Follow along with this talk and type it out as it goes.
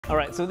All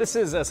right, so this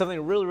is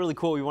something really, really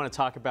cool we want to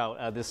talk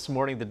about this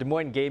morning. The Des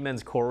Moines Gay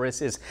Men's Chorus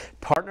is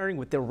partnering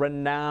with the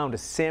renowned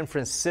San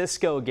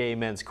Francisco Gay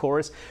Men's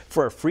Chorus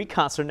for a free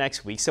concert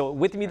next week. So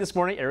with me this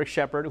morning, Eric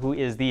Shepard, who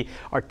is the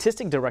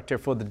artistic director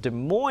for the Des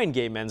Moines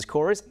Gay Men's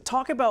Chorus.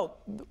 Talk about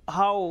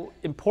how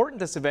important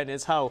this event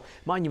is, how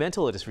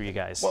monumental it is for you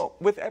guys. Well,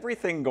 with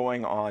everything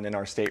going on in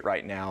our state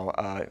right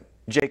now,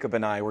 Jacob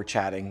and I were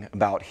chatting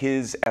about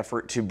his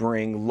effort to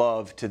bring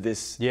love to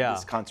this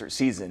concert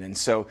season. And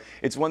so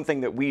it's one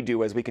thing that we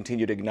do as we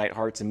continue to ignite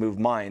hearts and move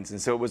minds. And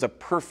so it was a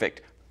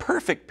perfect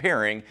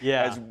pairing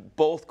as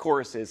both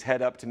choruses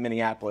head up to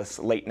Minneapolis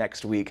late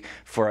next week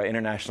for our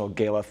International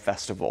Gala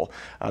Festival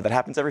that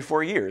happens every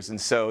 4 years. And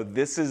so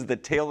this is the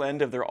tail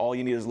end of their All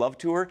You Need Is Love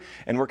tour,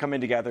 and we're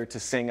coming together to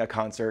sing a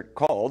concert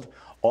called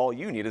All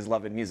You Need Is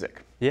Love and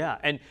Music. Yeah,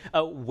 and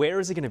where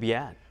is it going to be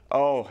at?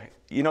 Oh,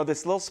 you know,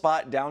 this little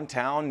spot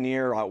downtown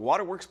near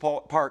Waterworks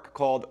Park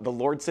called the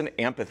Lordson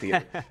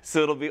Amphitheater.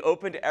 So it'll be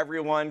open to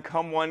everyone.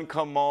 Come one,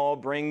 come all.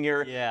 Bring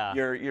your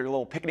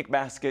little picnic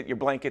basket, your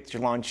blankets,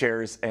 your lawn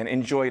chairs, and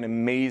enjoy an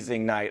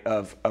amazing night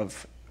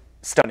of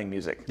stunning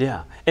music.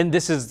 Yeah, and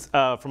this is,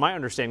 from my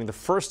understanding, the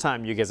first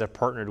time you guys have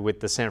partnered with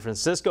the San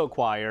Francisco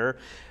Choir.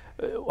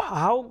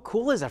 How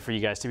cool is that for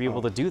you guys to be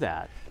able to do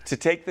that? To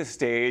take the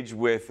stage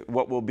with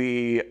what will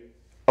be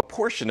a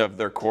portion of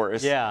their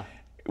chorus.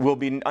 Will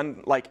be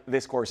unlike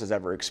this chorus has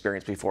ever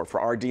experienced before.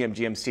 For our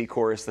DMGMC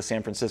chorus, the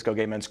San Francisco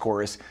Gay Men's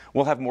Chorus,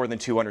 we'll have more than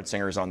 200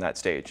 singers on that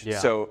stage.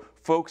 So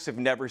folks have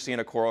never seen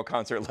a choral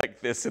concert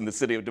like this in the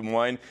city of Des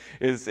Moines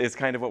is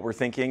kind of what we're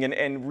thinking.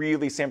 And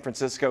really, San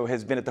Francisco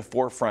has been at the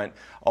forefront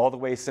all the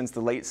way since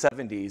the late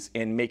 70s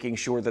in making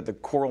sure that the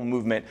choral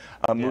movement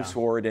moves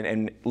forward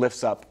and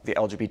lifts up the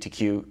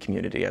LGBTQ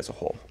community as a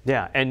whole.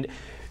 Yeah, and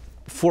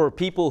for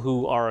people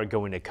who are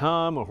going to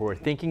come or who are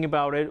thinking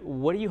about it,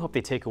 what do you hope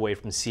they take away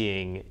from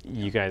seeing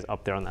you guys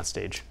up there on that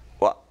stage?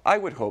 Well, I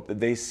would hope that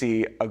they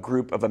see a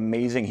group of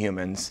amazing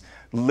humans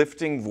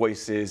lifting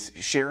voices,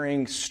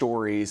 sharing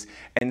stories,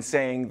 and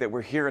saying that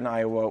we're here in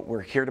Iowa,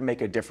 we're here to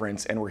make a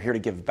difference, and we're here to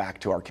give back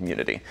to our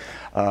community.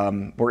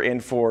 We're in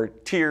for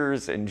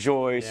tears and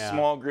joy,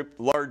 small group,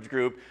 large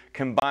group,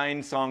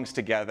 combine songs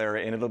together,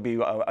 and it'll be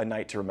a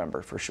night to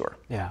remember for sure.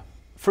 Yeah.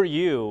 For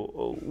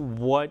you,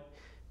 what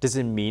does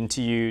it mean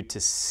to you to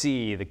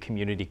see the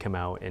community come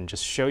out and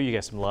just show you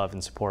guys some love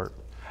and support?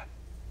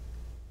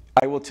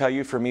 I will tell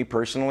you, for me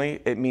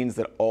personally, it means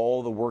that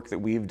all the work that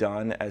we've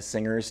done as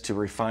singers to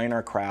refine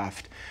our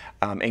craft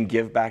and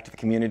give back to the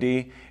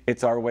community,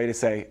 it's our way to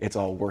say it's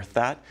all worth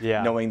that,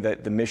 knowing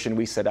that the mission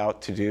we set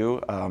out to do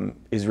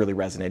is really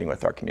resonating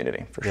with our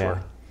community, for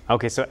sure.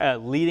 Okay, so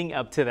leading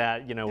up to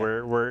that, you know,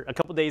 we're a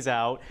couple days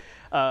out.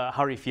 How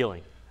are you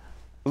feeling?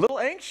 A little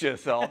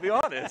anxious, I'll be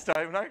honest.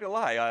 I'm not gonna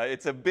lie.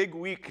 It's a big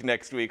week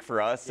next week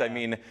for us. I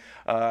mean,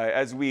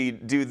 as we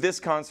do this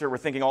concert, we're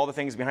thinking all the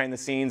things behind the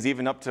scenes,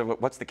 even up to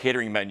what's the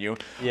catering menu.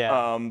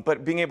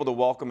 But being able to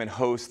welcome and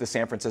host the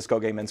San Francisco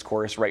Gay Men's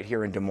Chorus right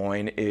here in Des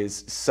Moines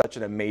is such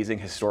an amazing,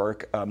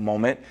 historic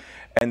moment.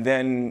 And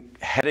then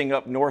heading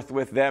up north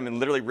with them and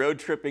literally road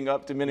tripping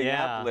up to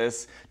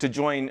Minneapolis to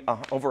join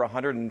over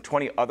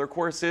 120 other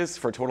choruses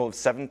for a total of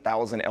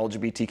 7,000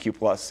 LGBTQ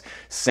plus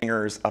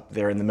singers up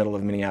there in the middle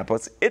of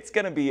Minneapolis. It's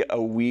going to be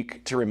a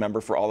week to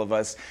remember for all of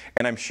us,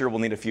 and I'm sure we'll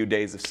need a few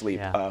days of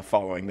sleep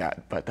following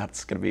that, but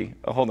that's going to be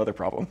a whole nother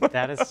problem.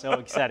 That is so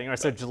exciting. All right,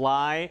 so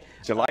July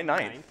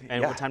 9th.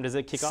 And what time does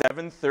it kick off?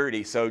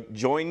 7:30. So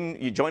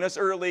join us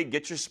early,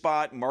 get your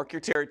spot, mark your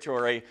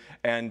territory,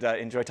 and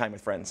enjoy time with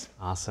friends.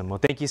 Awesome.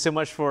 Well, thank you so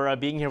much for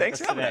being here with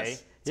us today.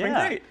 It's been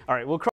great. All right, we'll